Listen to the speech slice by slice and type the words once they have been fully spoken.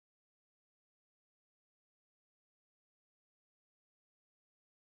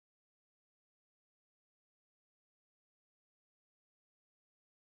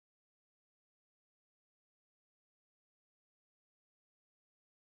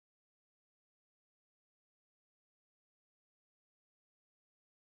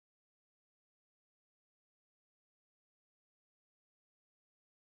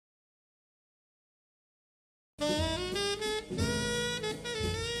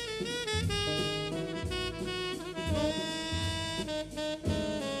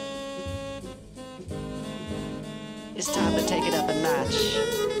It's time to take it up a notch.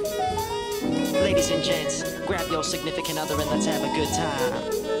 Ladies and gents, grab your significant other and let's have a good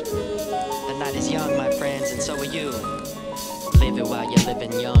time. The night is young, my friends, and so are you. Live it while you're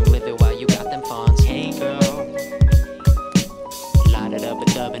living young, live it while you got them funds. Hey girl, light it up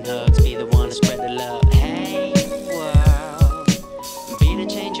with love and hugs, be the one to spread the love. Hey world, be the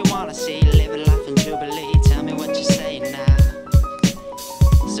change you wanna see, live a life in jubilee. Tell me what you say now.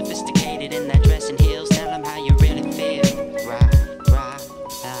 Sophisticated in that dress and heels, tell them how you really feel. Right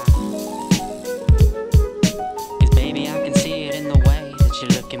now. 'Cause baby, I can see it in the way that you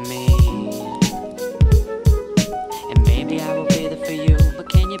look at me. And maybe I will be there for you, but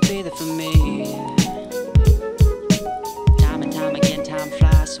can you be there for me? Time and time again, time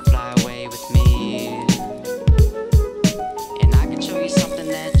flies, so fly away with me. And I can show you something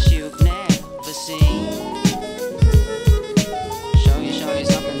that you've never seen. Show you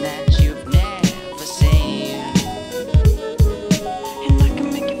something that you've never seen. And I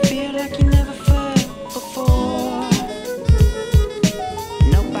can make you feel like you never felt before.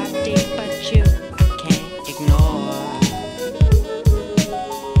 Nobody but you, I can't ignore.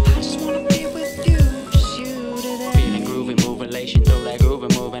 I just wanna be with you, just you today. Feeling groovy, move elation, throw that groove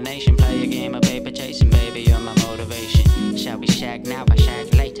and move a nation. Play a game of paper chasing, baby, you're my motivation. Shall we shag now, I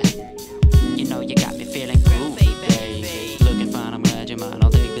shag later? You know you got me feeling groovy, baby. Looking fine, I'm glad you're mine.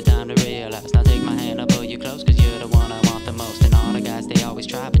 I'll take the time to realize. Now take my hand, I'll pull you close, 'cause you're the one I want the most. And all the guys, they always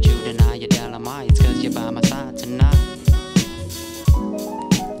try, but you deny. You tell them why, it's 'cause you're by my side tonight.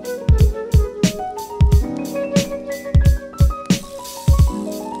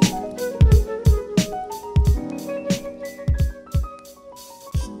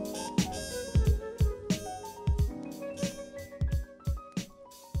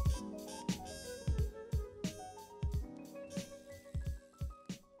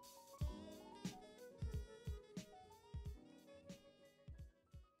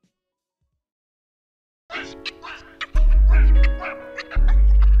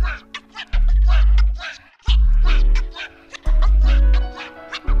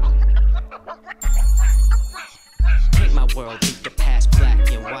 Take my world, beat the past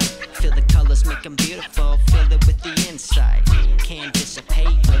black and white. Feel the colors, make them beautiful, fill it with the insight. Can't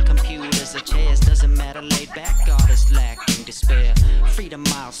dissipate, the computers or chairs, doesn't matter, laid back, artists lacking despair. Freedom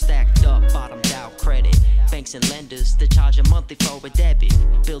miles stacked up, bottomed out credit. Banks and lenders that charge a monthly for a debit.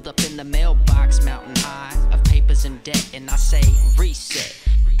 Build up in the mailbox, mountain high of papers and debt, and I say reset.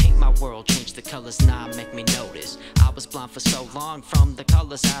 Paint my world, change the colors, now make me notice. I was blind for so long, from the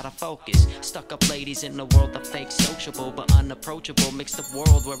colors out of focus. Stuck up ladies in the world of fake sociable but unapproachable. Mix the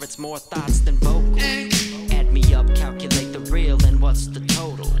world where it's more thoughts than vocal. Add me up, calculate the real, and what's the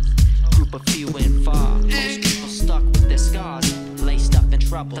total? Group of few and far, most people stuck with their scars, laced up in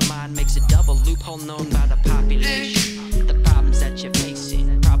trouble. The mind makes a double loophole known by the population. The problems that you're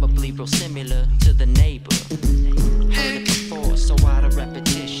facing, probably real similar to the neighbor. Heard it before, so why the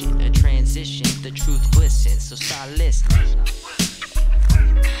repetition? A transition, the truth glistens, so start listening.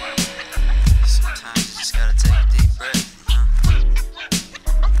 Sometimes you just gotta take a deep breath, you know?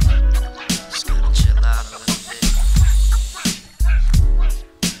 Just gotta chill out a little bit.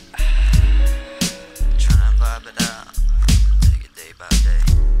 Try and vibe it out. Take it day by day.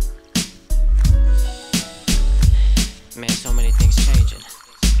 Man, so many things changing.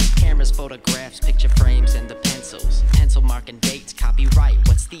 Cameras, photographs, picture frames, and the pencils. Pencil marking dates, copyright,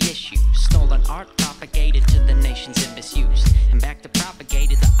 what's the issue? Stolen art propagated to the nations in misuse. And back to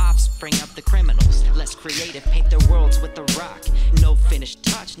propagated, the offspring of the criminals. Less creative, paint their worlds with a rock. No finished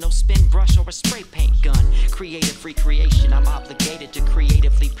touch, no spin brush or a spray paint gun. Creative recreation, I'm obligated to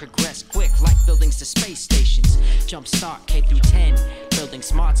creatively progress quick, like buildings to space stations. Jumpstart K through 10, building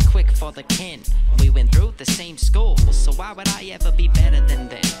smarts quick for the kin. We went through the same school, so why would I ever be better than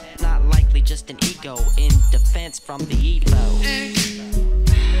them? Not likely, just an ego in defense from the evil.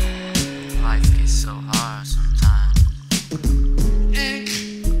 Life gets so hard sometimes.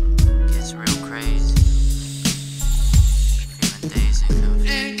 Gets real crazy. Feeling dazed and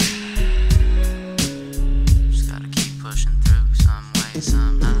confused. Just gotta keep pushing through some way,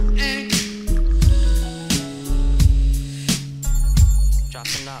 somehow. Drop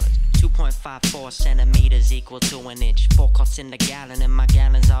some knowledge. 2.54 centimeters equal to an inch. 4 cups in the gallon, and my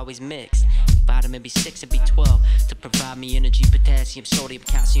gallon's always mixed. Vitamin B6 and B12 to provide me energy, potassium, sodium,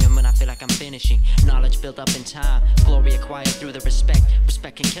 calcium, and I feel like I'm finishing. Knowledge built up in time, glory acquired through the respect.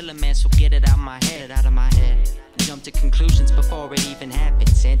 Respect can kill a man, so get it out of my head. Jump to conclusions before it even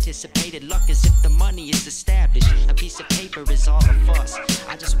happens. Anticipated luck as if the money is established. A piece of paper is all of us.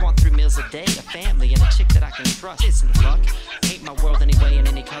 I just want 3 meals $100 a day, a family, and a chick that I can trust. Isn't luck? Paint my world anyway in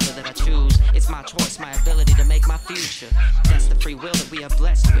any color that I choose. It's my choice, my ability to make my future. That's the free will that we are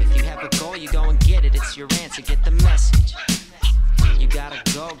blessed with. You have a goal, you go and get it. It's your answer, get the message. You gotta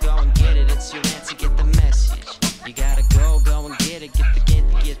go and get it. It's your answer, get the message. You gotta go and get it.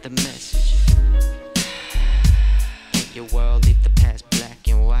 Get the message. Paint your world, leave the past black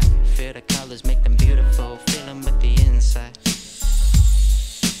and white. Feel the colors, make them beautiful. Fill them with the inside.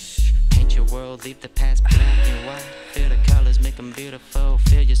 Paint your world, leave the past black and white. Feel the colors, make them beautiful.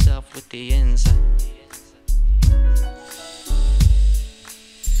 Fill yourself with the inside.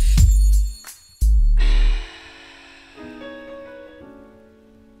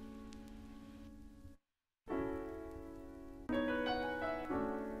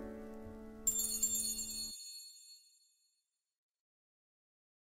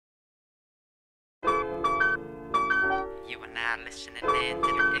 You are now listening in to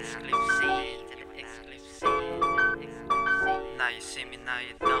the exclusive. Now you see me, now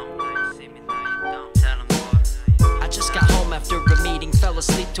you don't. Tell them more. I just got home after a meeting, fell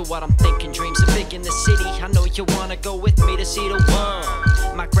asleep to what I'm thinking. Dreams are big in the city. I know you wanna go with me to see the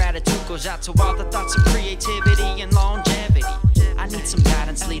world. My gratitude goes out to all the thoughts of creativity and longevity. I need some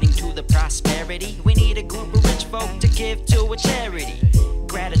guidance leading to the prosperity. We need a group of rich folk to give to a charity.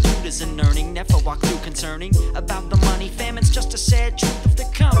 Gratitude is an earning, never walk through concerning about the money. Famine's just a sad truth of the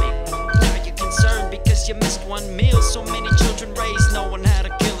coming. Now you're concerned because you missed one meal. So many children raised, no one had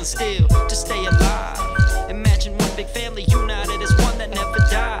to kill and steal to stay alive. Imagine one big family united as one that never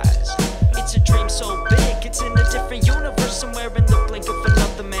dies. It's a dream so big, it's in a different universe. Somewhere in the blink of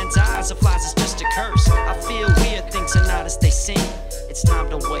another man's eyes. If lies is just a curse, I feel weird, things are not as they seem. It's time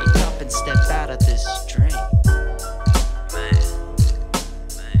to wake up and step out of this dream.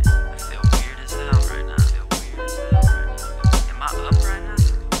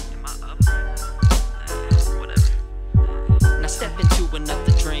 Step into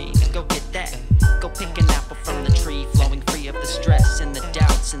another dream, go get that. Go pick an apple from the tree, flowing free of the stress and the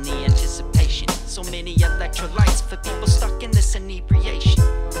doubts and the anticipation. So many electrolytes for people stuck in this inebriation.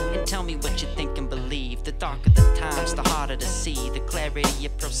 And tell me what you think and believe. The darker the times, the harder to see. The clarity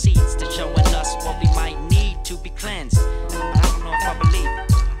it proceeds to showing us what we might need to be cleansed. But I don't know if I believe it.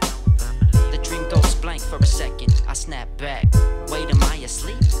 The dream goes blank for a second, I snap back. Wait, am I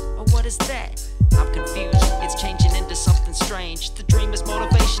asleep? Or what is that? I'm confused, it's changing into something strange. The dream is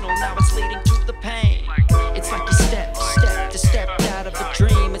motivational, now it's leading to the pain. It's like you step out of a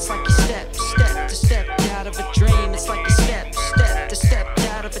dream. It's like you step out of a dream. It's like you step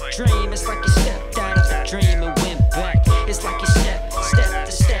out of a dream. It's like you stepped out of a dream and went back. It's like you step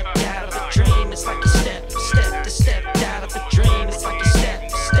out of a dream. It's like you step out of a dream. It's like you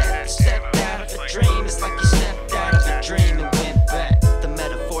step out of a dream. It's like you stepped out of a dream and went back. The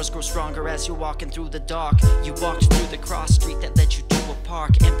metaphors grow stronger as you're walking through the dark. You walked through the cross street that led you to a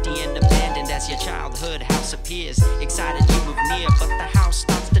park, empty and abandoned as your childhood house appears. Excited you move near, but the house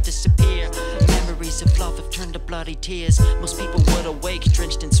starts to disappear. Memories of love have turned to bloody tears. Most people would awake,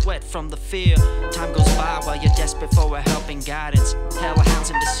 drenched in sweat from the fear. Time goes by while you're desperate for a helping guidance. Hellhounds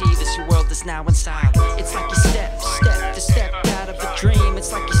and deceivers, your world is now inside. It's like you step out of a dream.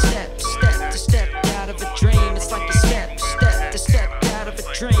 It's like you step out of a dream. It's like you step out of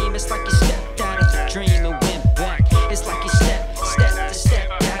a dream. It's like you stepped out of a dream and went back. It's like you step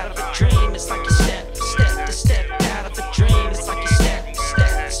out of a dream. It's like you step out of a dream. It's like you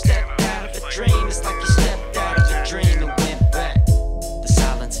step out of a dream. It's like you stepped out of a dream and went back. The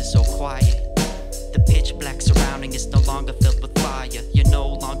silence is so quiet. The pitch black surrounding is no longer filled with fire. You're no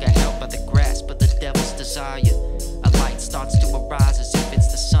longer held by the grasp of the devil's desire. A light starts to arise as if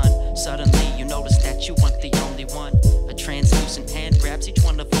it's the sun. Suddenly you notice that you weren't the only one. A translucent hand grabs each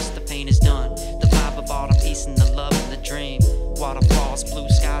one of us, the pain is done. The vibe of all the peace and the love and the dream. Waterfalls, blue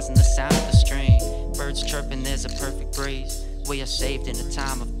skies and the sound of the stream. Birds chirping, there's a perfect breeze. We are saved in a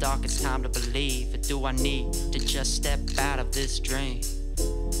time of dark, it's time to believe. Or do I need to just step out of this dream?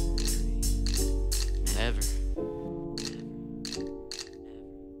 Never.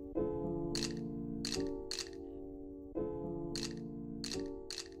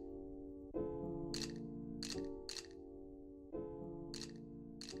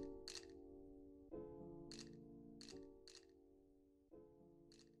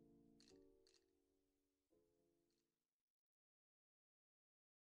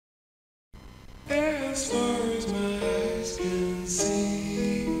 As far as my eyes can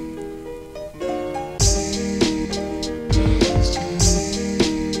see,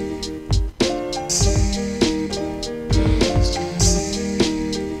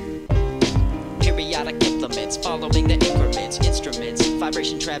 periodic implements following the increments, instruments,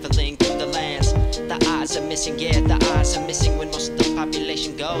 vibration traveling through the lands. The eyes are missing, yeah, the eyes are missing when most of the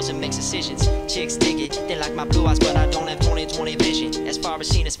population goes and makes decisions. Chicks dig it, they like my blue eyes, but I don't have 20/20 vision. As far as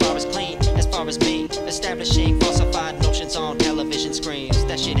seen, as far as clean, as far as me, establishing falsified notions on television screens.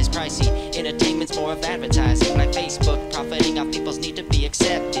 That shit is pricey. Entertainment's more of advertising, like Facebook, profiting off people's need to be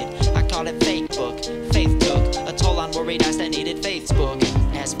accepted. I call it fake book. Faith took a toll on worried eyes that needed Faith's book.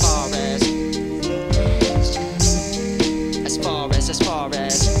 As far as as far as as far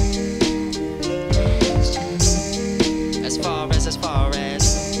as as far as as far as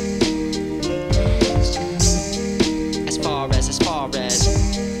as far as as far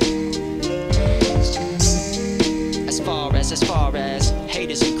as as far as far as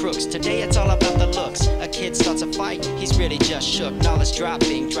haters and crooks. Today it's all about the looks. A kid starts a fight, he's really just shook. Knowledge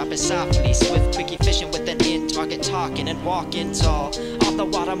dropping softly, swift, quick, efficient with an in target, talking and walking tall. On the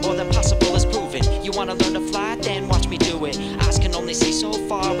water, more than possible is proven. You wanna learn to fly? Then watch me do it. Eyes can only see so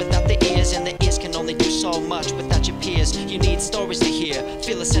far without the ears, and the ears can only do so much without your peers. You need stories to hear,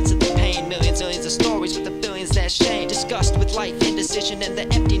 feel a sense of the pain. Millions of stories with the billions that shame. Disgust with life, indecision, and the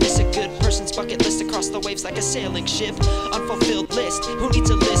emptiness. A good person's bucket list across the waves like a sailing ship. Unfulfilled list. Who needs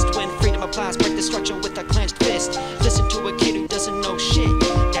a list when freedom applies? Break the structure with a clenched fist. Listen to a kid who doesn't know shit.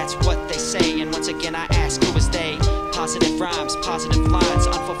 That's what they say, and once again I ask, who is they? Positive rhymes, positive lines,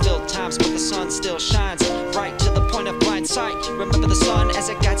 unfulfilled times, but the sun still shines right to the point of blind sight. Remember the sun as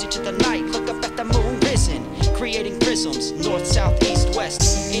it guides you to the night. Look up at the moon risen, creating prisms, north, south, east,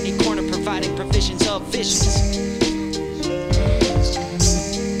 west. Any corner providing provisions of visions.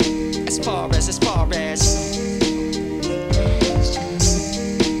 As far as as far as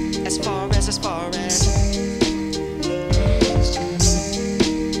as far as as far as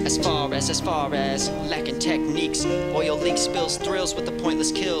as far as as far as lacking techniques. Oil leaks, spills, thrills with a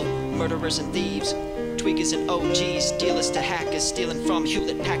pointless kill. Murderers and thieves, tweakers and OGs, dealers to hackers, stealing from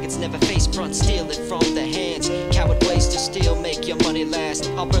Hewlett Packard's, never face front, steal it from the hands. Coward ways to steal, make your money last.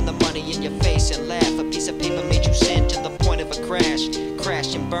 I'll burn the money in your face and laugh. A piece of paper made you sin to the point of a crash,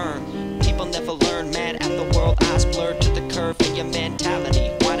 crash and burn. People never learn, mad at the world, eyes blurred to the curve in your mentality.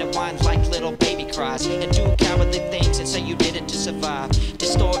 Whine and whine like little baby cries, and do cowardly things and say you did it to survive.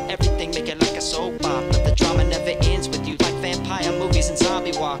 Distort everything, make it like a soap opera. The drama never ends with you, like vampire movies and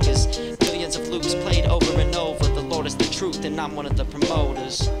zombie walkers. Millions of loops played over and over. The Lord is the truth, and I'm one of the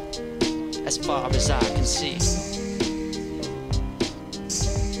promoters. As far as I can see.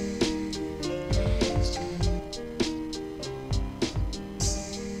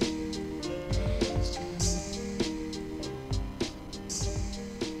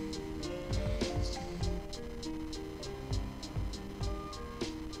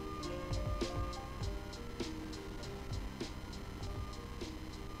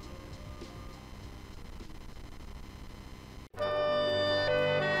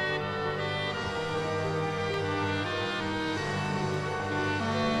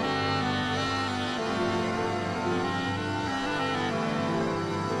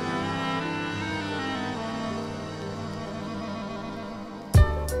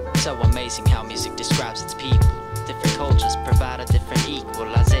 So amazing how music describes its people. Different cultures provide a different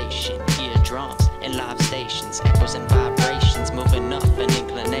equalization. Eardrums and live stations, echoes and vibrations, moving up an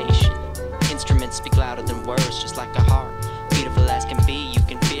inclination. Instruments speak louder than words, just like a heart. Beautiful as can be, you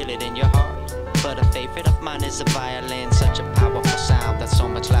can feel it in your heart. But a favorite of mine is a violin, such a powerful sound that's so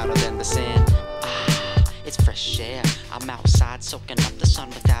much louder than the sand. It's fresh air. I'm outside soaking up the sun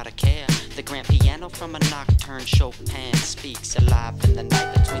without a care. The grand piano from a nocturne Chopin speaks alive in the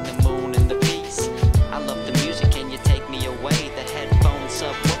night between the moon and the peace. I love the music, can you take me away? The headphones,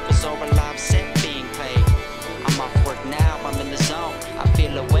 subwoofers, or a live set being played. I'm off work now, I'm in the zone. I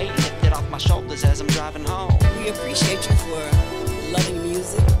feel a weight lifted off my shoulders as I'm driving home. We appreciate you for loving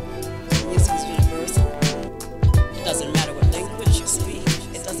music. Music is universal. It doesn't matter what language you speak.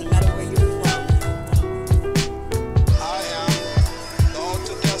 It doesn't matter where you're from.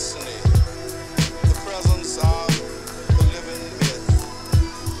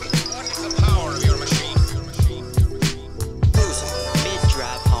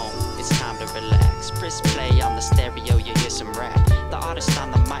 Play on the stereo, you hear some rap. The artist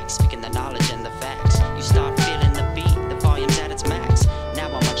on the mic speaking the knowledge and the facts. You start feeling the beat, the volume's at its max. Now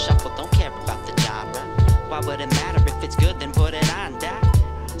I'm on shuffle, don't care about the genre. Why would it matter if it's good, then put it on, doc?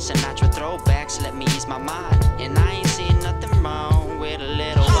 Sinatra throwbacks, let me ease my mind. And I ain't seen nothing wrong with a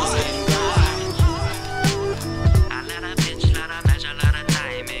little wine. I let a bitch, let a measure, let a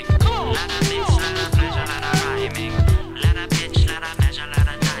timing. Let a mix, let a pleasure, let a rhyming. Let a bitch, let a measure, let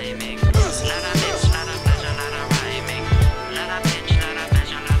a timing. Let a mix, let a pleasure, let a rhyming. Let a bitch, let a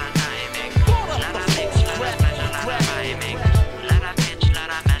measure, let a timing. Let a mix, let a pleasure, let a rhyming. Let a bitch,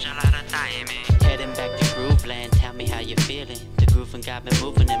 grooving, got me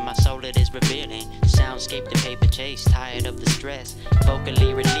moving in my soul, it is revealing. Soundscape the paper chase, tired of the stress.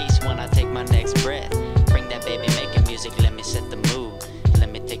 Vocally release when I take my next breath. Bring that baby making music, let me set the mood. Let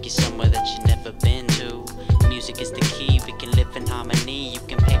me take you somewhere that you never been to. Music is the key, we can live in harmony. You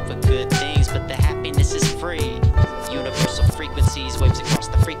can pay for good things, but the happiness is free. Universal frequencies, waves across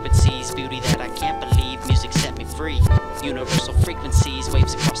the frequencies. Beauty that I can't believe, music set me free. Universal frequencies,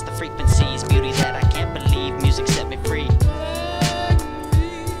 waves across the frequencies. Beauty that I can't believe, music set me free.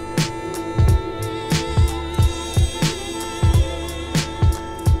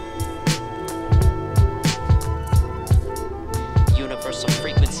 Universal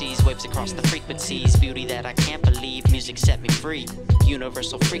frequencies, waves across the frequencies. Beauty that I can't believe, music set me free.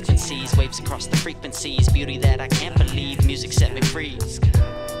 Universal frequencies, waves across the frequencies. Beauty that I can't believe, music set me free.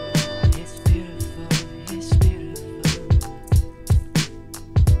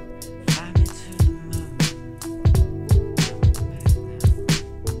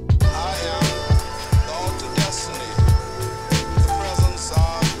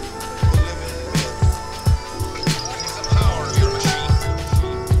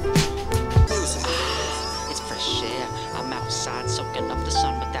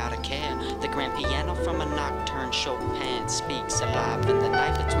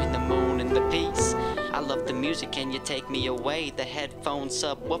 Can you take me away? The headphones,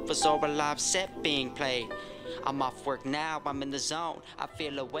 subwoofers, or a live set being played. I'm off work now, I'm in the zone. I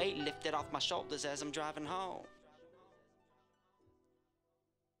feel a weight lifted off my shoulders as I'm driving home.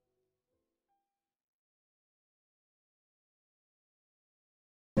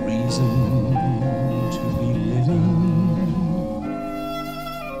 Reason to be living.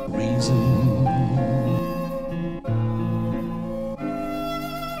 Reason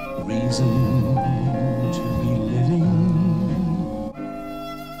to be living.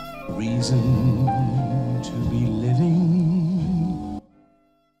 Reason to be living.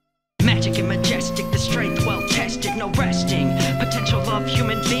 Magic and majestic, the strength well tested, no resting. Potential of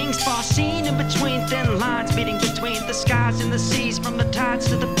human beings far seen in between thin lines, meeting between the skies and the seas, from the tides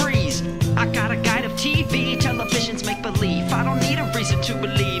to the breeze. I got a guide of TV, television's make believe. I don't need a reason to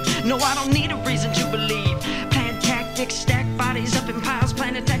believe. No, I don't need a reason to believe. Plan tactics, stack bodies up in piles,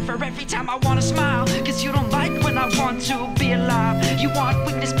 plan attack for every time I wanna smile. Cause you don't like when I want to be alive. You want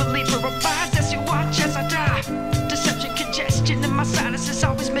weakness, belief, or revise as you watch as I die. Deception, congestion in my sinuses,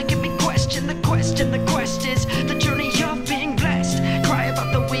 always making me question. The quest is the journey of being blessed. Cry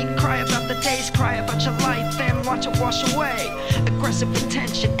about the week, cry about the days, cry about your life and watch it wash away. Aggressive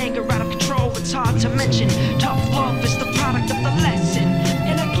intention, anger out of control, it's hard to mention. Tough love is the product of the lesson.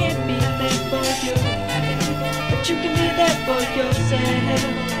 And I can't be there for you, but you can be there for yourself.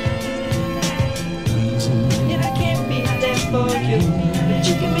 And I can't be there for you, but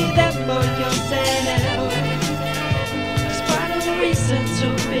you can be there for yourself. It's part of the reason to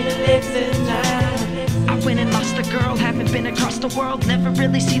be living now. I went and lost a girl, haven't been across the world. Never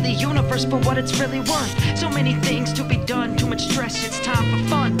really see the universe for what it's really worth. So many things to be done, too much stress, it's time for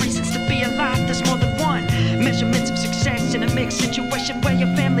fun. Reasons to be alive, there's more than one. Measurements of success in a mixed situation where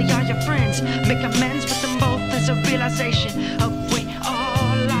your family are your friends. Make amends with them both as a realization of we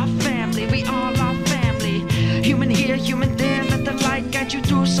all are family, we all are family. Human here, human there, let the light guide you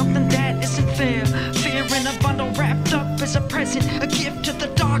through something that isn't fair. Fear in a bundle wrapped up as a present, a gift to the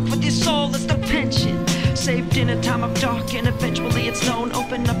dark with your soul as the pension. Saved in a time of dark and eventually it's known.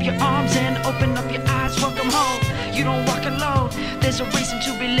 Open up your arms and open up your eyes, welcome home. You don't walk alone, there's a reason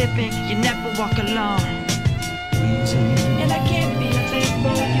to be living. You never walk alone. And I can't be there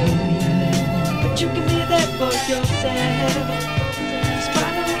for you, but you can be there for yourself. It's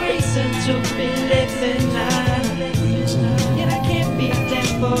part of the reason to be living now. And I can't be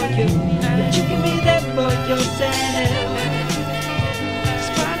there for you, but you can be there for yourself.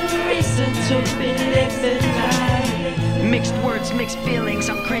 Reason to be living life. Mixed words, mixed feelings,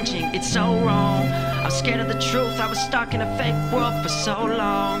 I'm cringing, it's so wrong. I'm scared of the truth, I was stuck in a fake world for so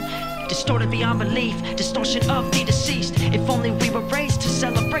long. Distorted beyond belief, distortion of the deceased. If only we were raised to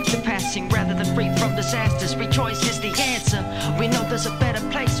celebrate the passing rather than free from disasters. Rejoice is the answer. We know there's a better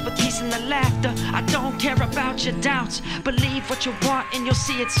place with peace and the laughter. I don't care about your doubts. Believe what you want and you'll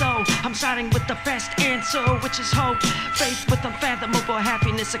see it so. I'm siding with the best answer, which is hope. Faith with unfathomable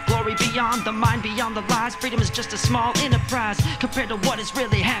happiness, a glory beyond the mind, beyond the lies. Freedom is just a small enterprise compared to what is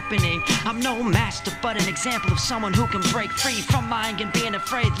really happening. I'm no master, but an example of someone who can break free from lying and being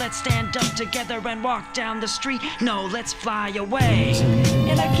afraid. Let's stand up together and walk down the street. No, let's fly away.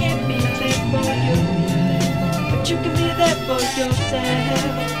 And I can't be there for you, but you can be there for yourself.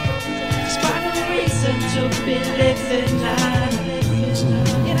 It's part of the reason to be living life.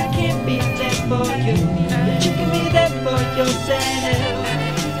 And I can't be there for you, but you can be there for yourself.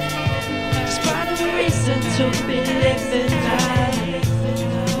 to be living life.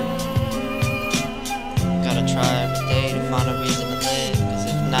 Gotta try every day to find a reason to live, cause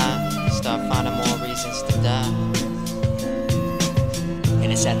if not, start finding more reasons to die.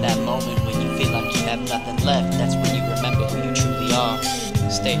 And it's at that moment when you feel like you have nothing left, that's when you remember who you truly are.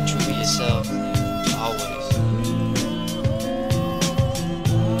 Stay true to yourself, always.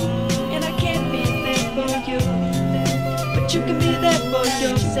 And I can't be there for you, but you can be there for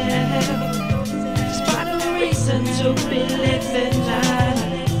yourself. Just find a reason to be living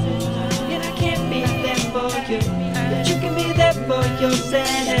life. And I can't be there for you, but you can be there for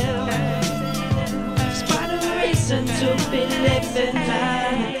yourself. Just find a reason to be living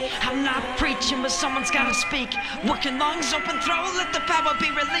life. I'm not preaching, but someone's gotta speak. Working lungs, open throat, let the power be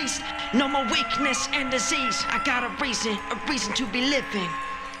released. No more weakness and disease. I got a reason to be living.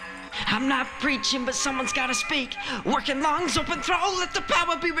 I'm not preaching, but someone's gotta speak. Working lungs, open throat, let the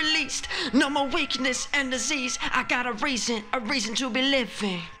power be released. No more weakness and disease. I got a reason to be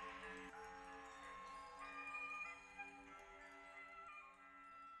living.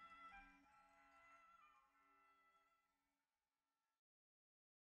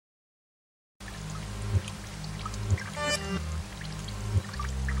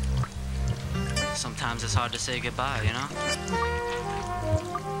 Sometimes it's hard to say goodbye, you know?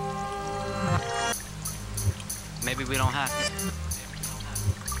 Maybe we don't have to.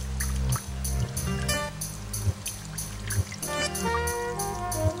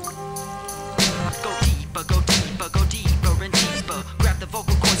 Go deeper, go deeper, go deeper and deeper. Grab the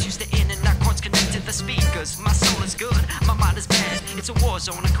vocal cords, use the in and out chords, connect to the speakers. My soul is good, my mind is bad. It's a war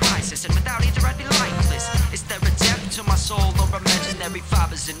zone, a crisis, and without either I'd be lifeless. Is there a depth to my soul or imaginary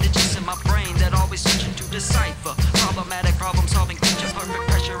fibers and niches in my brain that always searching to decipher? Problematic problem solving creature, perfect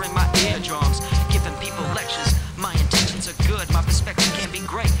pressure in my eardrums. Giving people lectures, my intentions are good, my perspective can be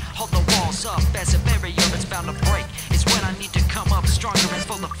great. Hold the walls up as a barrier, it's bound to break. It's when I need to come up stronger and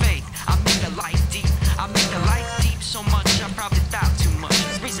full of faith. I make the light deep, I make the light deep so much I probably thought too much.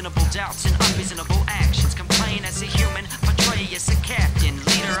 Reasonable doubts and unreasonable actions. Complain as a human, portray as a captain.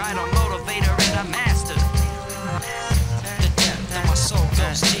 Leader, idol, motivator, and a master. The depth of my soul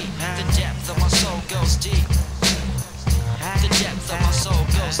goes deep. The depth of my soul goes deep. The depth of my soul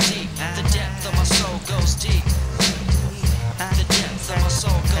goes deep. The depth of my soul goes deep. The depth of my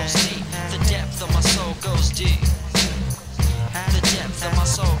soul goes deep. The depth of my soul goes deep. The depth of my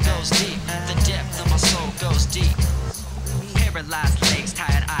soul goes deep. The depth of my soul goes deep. Paralyzed legs,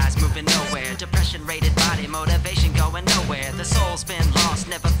 tired eyes, moving nowhere. Depression rated body, motivation going nowhere. The soul's been lost,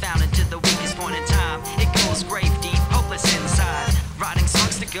 never found until the weakest point in time. It goes grave deep, hopeless inside. Writing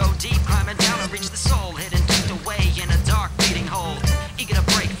songs to go deep, climbing down to reach the soul. Hidden tucked away in a dark bleeding hole. Eager to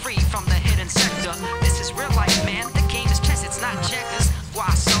break free from the hidden sector. This is real life, man. The game is chess, it's not checkers. Why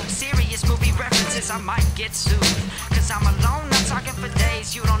so serious? Movie references, I might get sued. Cause I'm alone, not talking for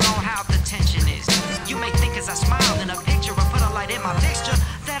days. You don't know how the tension is. You may think cause I smiled in a picture or put a light in my fixture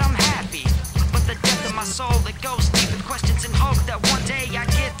that I'm happy. But the depth of my soul, it goes deep with questions and hope that one day I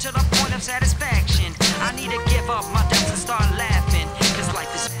get to the point of satisfaction. I need to give up my doubts and start laughing, cause life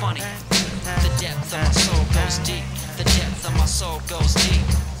is funny. The depth of my soul goes deep. The depth of my soul goes deep.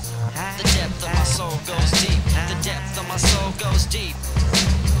 The depth of my soul goes deep. The depth of my soul goes deep.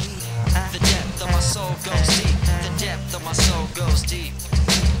 The depth of my soul goes deep. The depth of my soul goes deep.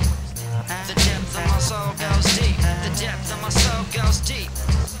 The depth of my soul goes deep. The depth of my soul goes deep.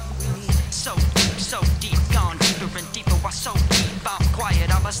 So deep, gone deeper and deeper. Why so deep? I'm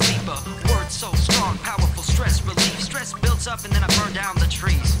quiet, I'm a sleeper. Words so strong, powerful, stress relief. Stress builds up and then I burn down the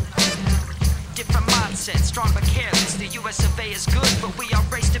trees. Different mindset, strong but careless. The US of A is good, but we are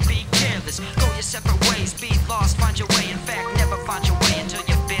raised to be careless. Go your separate ways, be lost, find your way. In fact, never find your way until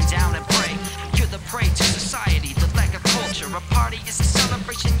you've been down and pray. You're the prey to society, the lack of culture. A party is a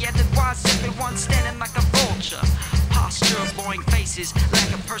celebration, yet then why is everyone standing like a vulture? Posture, boring faces, lack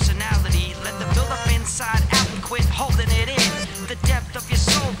of personality. Let the build up inside out and quit holding it in. The depth of your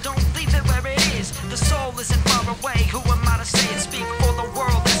soul, don't leave it where it is. The soul isn't far away, who am I to say it? Speak for the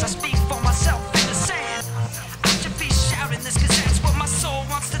world as I speak for myself in the sand. I should be shouting this cause that's what my soul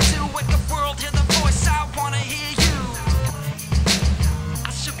wants to do. Wake the world, hear the voice, I wanna hear you.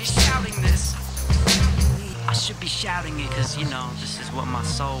 I should be shouting this. I should be shouting it cause you know, this is what my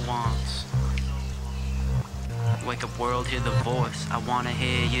soul wants. Wake up world, hear the voice, I wanna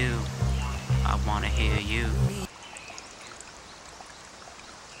hear you. I wanna hear you.